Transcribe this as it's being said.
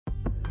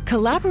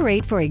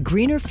Collaborate for a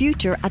greener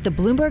future at the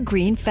Bloomberg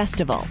Green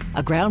Festival,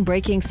 a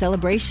groundbreaking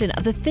celebration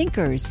of the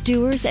thinkers,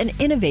 doers, and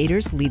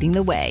innovators leading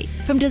the way.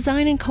 From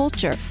design and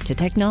culture to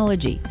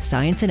technology,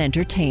 science, and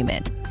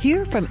entertainment.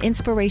 Hear from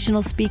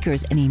inspirational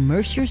speakers and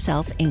immerse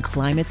yourself in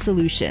climate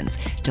solutions.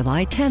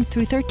 July 10th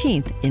through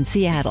 13th in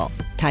Seattle.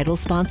 Title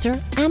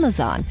sponsor,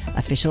 Amazon.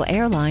 Official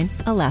airline,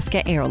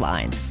 Alaska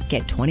Airlines.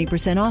 Get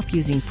 20% off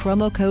using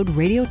promo code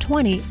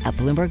Radio20 at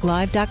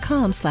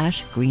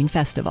BloombergLive.com/Green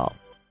Festival.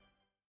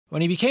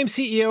 When he became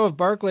CEO of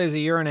Barclays a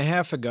year and a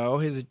half ago,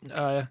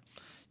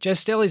 Jes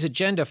Staley's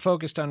agenda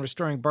focused on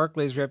restoring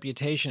Barclays'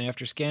 reputation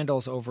after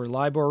scandals over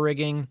LIBOR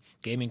rigging,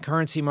 gaming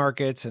currency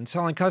markets, and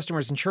selling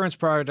customers insurance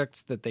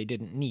products that they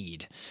didn't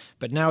need.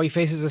 But now he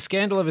faces a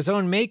scandal of his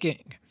own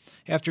making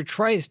after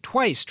twice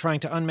trying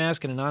to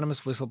unmask an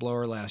anonymous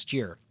whistleblower last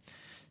year.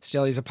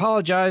 Staley's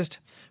apologized,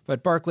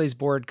 but Barclays'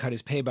 board cut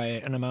his pay by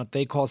an amount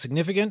they call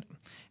significant,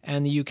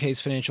 and the UK's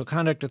Financial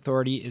Conduct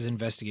Authority is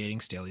investigating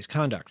Staley's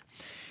conduct.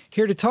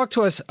 Here to talk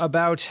to us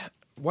about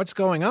what's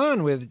going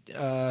on with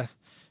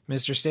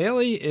Mr.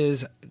 Staley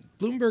is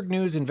Bloomberg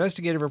News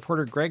investigative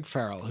reporter Greg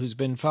Farrell, who's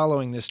been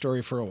following this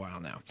story for a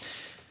while now.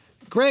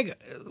 Greg,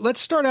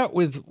 let's start out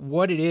with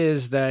what it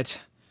is that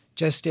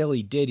Jes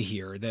Staley did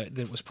here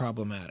that was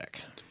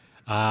problematic.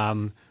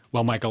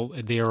 Well, Michael,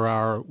 there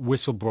are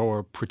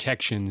whistleblower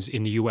protections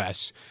in the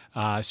U.S.,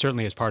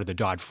 certainly as part of the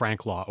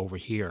Dodd-Frank law over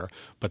here,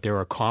 but there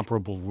are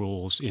comparable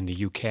rules in the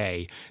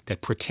U.K.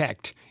 that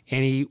protect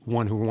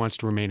anyone who wants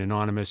to remain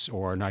anonymous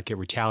or not get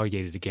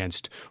retaliated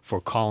against for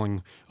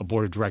calling a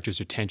board of directors'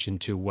 attention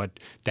to what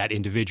that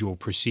individual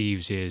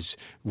perceives is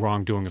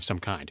wrongdoing of some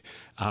kind.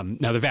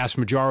 Now, the vast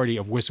majority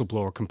of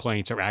whistleblower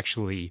complaints are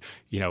actually,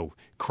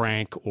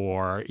 crank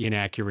or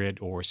inaccurate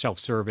or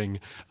self-serving,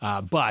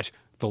 but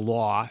the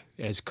law,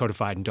 as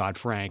codified in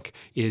Dodd-Frank,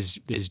 is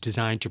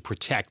designed to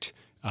protect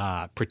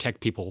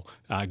people,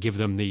 give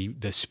them the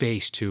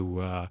space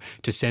to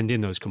send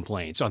in those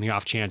complaints. On the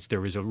off chance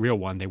there is a real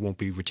one, they won't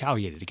be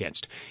retaliated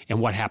against. And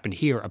what happened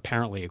here,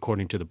 apparently,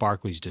 according to the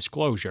Barclays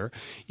disclosure,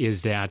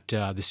 is that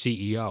the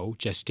CEO,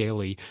 Jes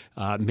Staley,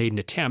 made an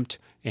attempt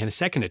and a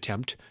second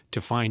attempt to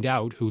find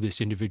out who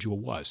this individual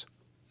was.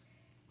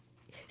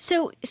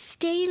 So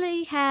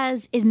Staley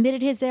has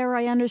admitted his error,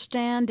 I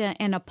understand,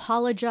 and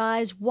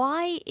apologized.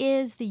 Why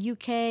is the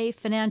UK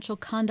Financial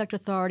Conduct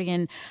Authority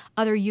and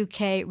other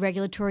UK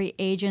regulatory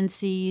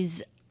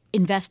agencies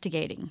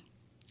investigating?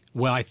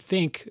 Well, I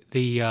think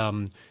the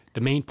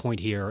main point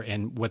here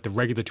and what the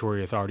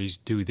regulatory authorities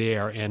do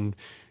there, and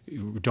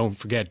don't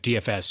forget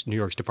DFS, New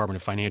York's Department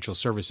of Financial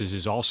Services,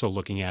 is also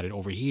looking at it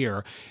over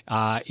here,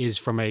 is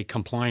from a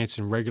compliance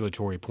and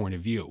regulatory point of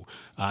view.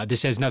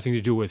 This has nothing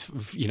to do with,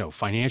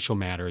 financial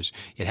matters.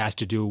 It has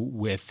to do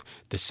with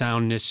the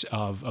soundness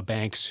of a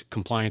bank's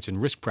compliance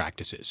and risk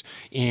practices.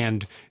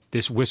 And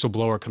this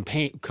whistleblower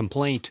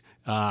complaint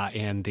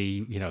and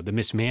the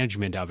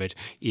mismanagement of it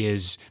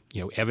is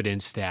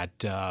evidence that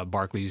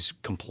Barclays'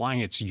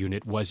 compliance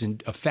unit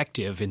wasn't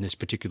effective in this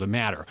particular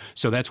matter.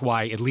 So that's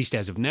why, at least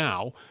as of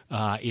now,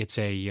 it's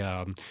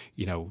a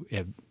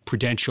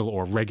prudential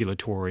or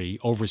regulatory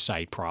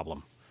oversight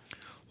problem.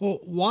 Well,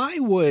 why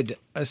would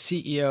a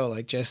CEO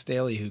like Jes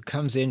Staley, who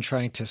comes in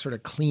trying to sort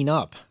of clean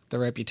up the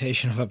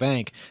reputation of a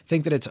bank,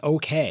 think that it's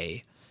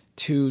okay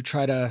to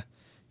try to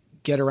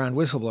get around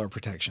whistleblower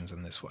protections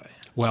in this way?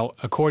 Well,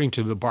 according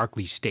to the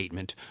Barclays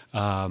statement,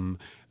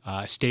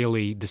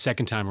 Staley, the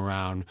second time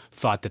around,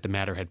 thought that the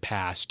matter had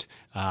passed,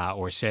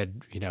 or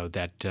said,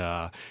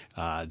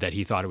 that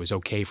he thought it was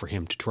okay for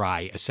him to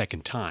try a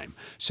second time.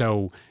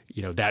 So,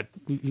 that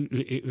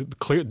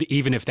clear,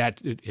 even if that,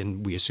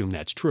 and we assume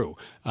that's true,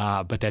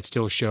 but that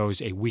still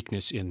shows a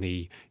weakness in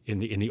the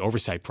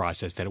oversight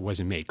process, that it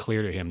wasn't made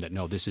clear to him that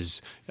no, this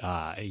is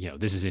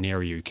an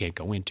area you can't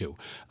go into.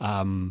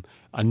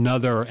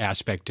 Another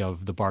aspect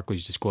of the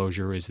Barclays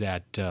disclosure is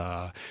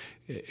that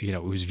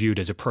it was viewed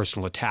as a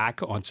personal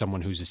attack on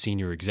someone who's a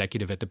senior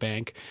executive at the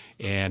bank.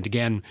 And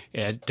again,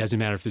 it doesn't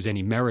matter if there's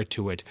any merit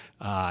to it.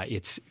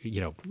 It's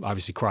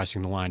obviously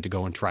crossing the line to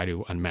go and try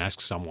to unmask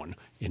someone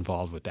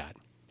involved with that.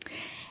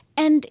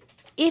 And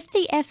if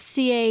the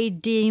FCA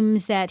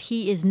deems that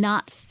he is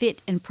not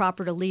fit and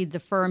proper to lead the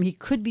firm, he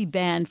could be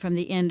banned from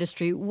the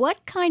industry.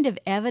 What kind of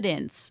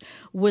evidence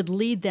would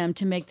lead them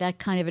to make that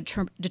kind of a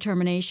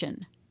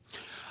determination?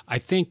 I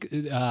think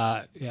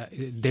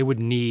they would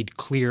need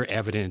clear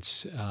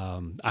evidence.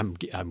 I'm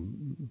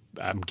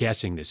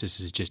guessing this. This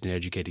is just an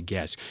educated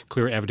guess.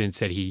 Clear evidence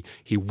that he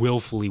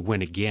willfully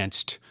went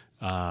against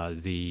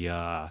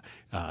the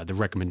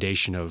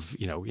recommendation of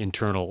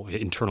internal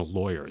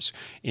lawyers,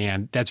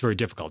 and that's very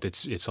difficult.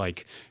 It's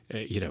like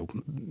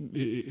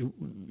you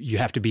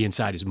have to be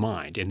inside his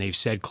mind, and they've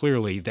said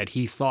clearly that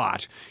he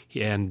thought,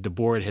 and the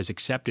board has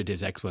accepted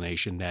his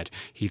explanation that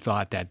he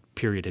thought that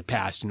period had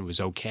passed and it was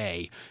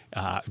okay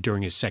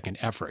during his second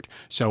effort.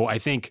 So I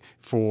think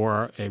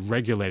for a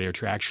regulator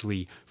to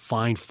actually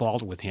find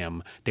fault with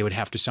him, they would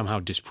have to somehow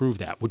disprove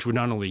that, which would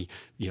not only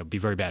be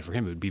very bad for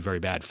him, it would be very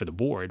bad for the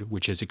board,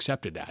 which has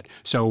accepted that.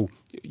 So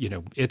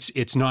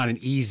it's not an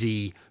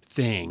easy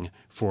thing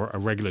for a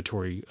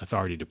regulatory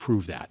authority to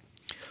prove that.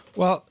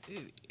 Well,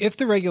 if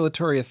the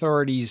regulatory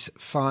authorities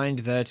find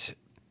that,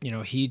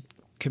 he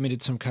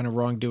committed some kind of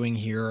wrongdoing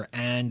here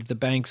and the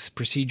bank's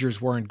procedures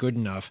weren't good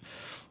enough,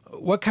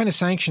 what kind of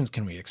sanctions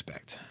can we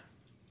expect?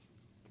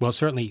 Well,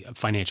 certainly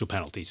financial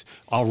penalties.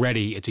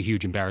 Already, it's a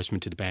huge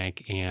embarrassment to the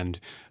bank and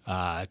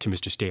to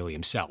Mr. Staley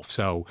himself.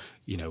 So,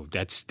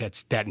 that's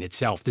that in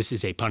itself. This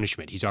is a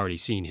punishment. He's already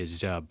seen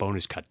his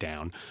bonus cut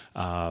down.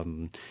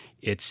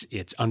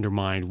 It's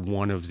undermined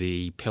one of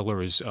the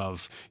pillars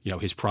of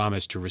his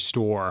promise to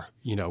restore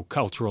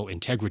cultural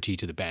integrity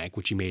to the bank,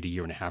 which he made a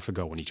year and a half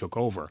ago when he took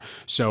over.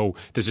 So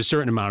there's a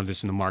certain amount of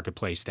this in the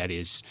marketplace that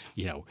is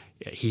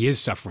he is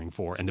suffering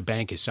for, and the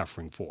bank is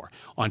suffering for.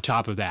 On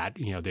top of that,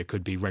 there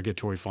could be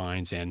regulatory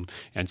fines and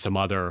some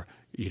other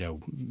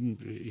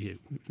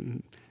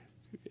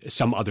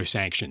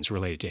sanctions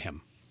related to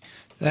him.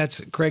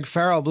 That's Greg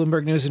Farrell,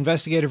 Bloomberg News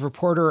investigative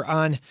reporter,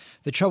 on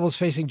the troubles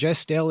facing Jes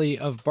Staley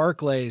of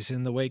Barclays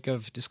in the wake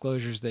of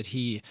disclosures that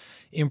he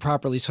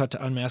improperly sought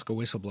to unmask a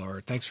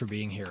whistleblower. Thanks for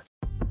being here.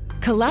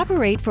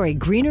 Collaborate for a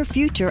greener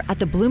future at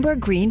the Bloomberg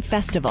Green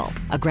Festival,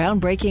 a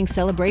groundbreaking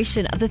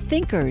celebration of the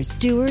thinkers,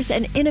 doers,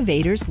 and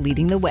innovators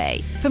leading the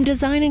way. From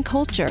design and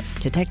culture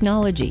to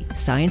technology,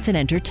 science, and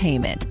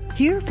entertainment.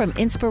 Hear from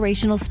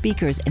inspirational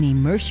speakers and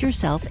immerse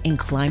yourself in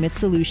climate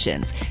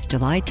solutions.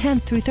 July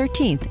 10th through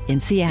 13th in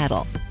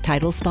Seattle.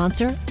 Title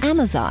sponsor,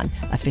 Amazon.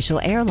 Official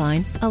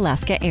airline,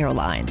 Alaska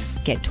Airlines.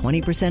 Get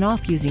 20%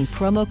 off using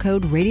promo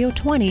code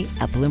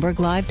radio20 at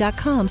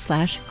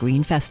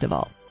BloombergLive.com/Green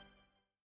Festival.